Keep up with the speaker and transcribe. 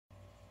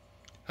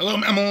Hello,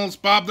 mammals.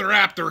 Bob the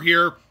Raptor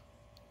here.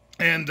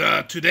 And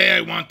today I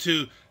want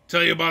to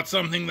tell you about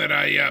something that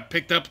I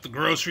picked up at the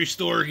grocery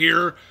store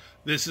here.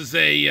 This is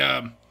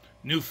a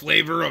new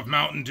flavor of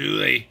Mountain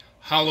Dew, a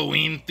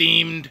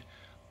Halloween-themed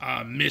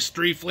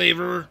mystery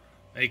flavor.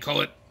 They call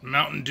it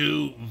Mountain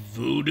Dew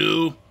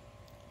Voodoo.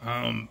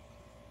 Kind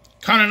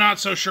of not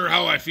so sure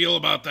how I feel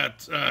about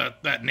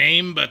that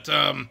name, but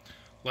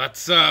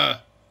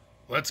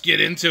let's get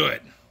into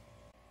it.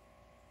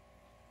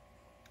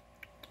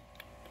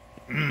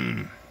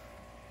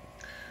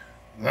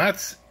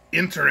 That's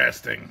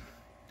interesting.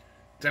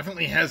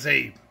 Definitely has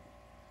a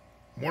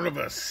more of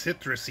a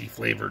citrusy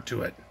flavor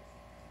to it.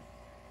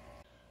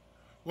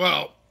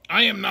 Well,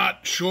 I am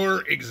not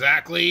sure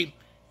exactly,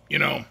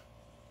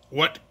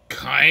 what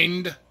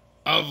kind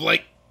of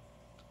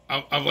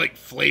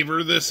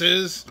flavor this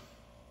is.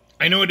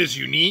 I know it is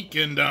unique,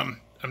 and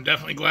I'm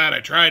definitely glad I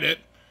tried it.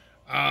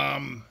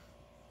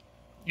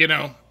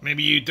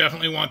 Maybe you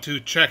definitely want to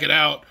check it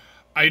out.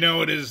 I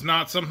know it is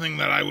not something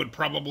that I would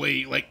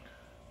probably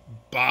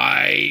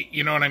buy,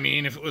 you know what I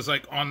mean, if it was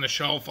on the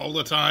shelf all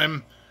the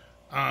time.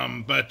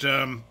 But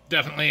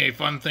definitely a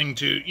fun thing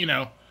to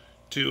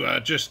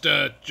just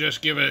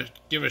give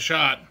a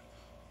shot.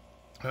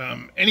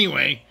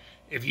 Anyway,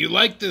 if you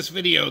like this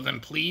video, then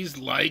please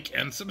like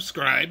and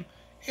subscribe.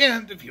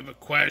 And if you have a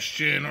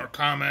question or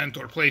comment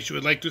or place you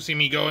would like to see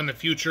me go in the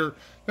future,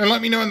 then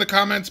let me know in the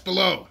comments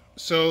below.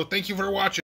 So thank you for watching.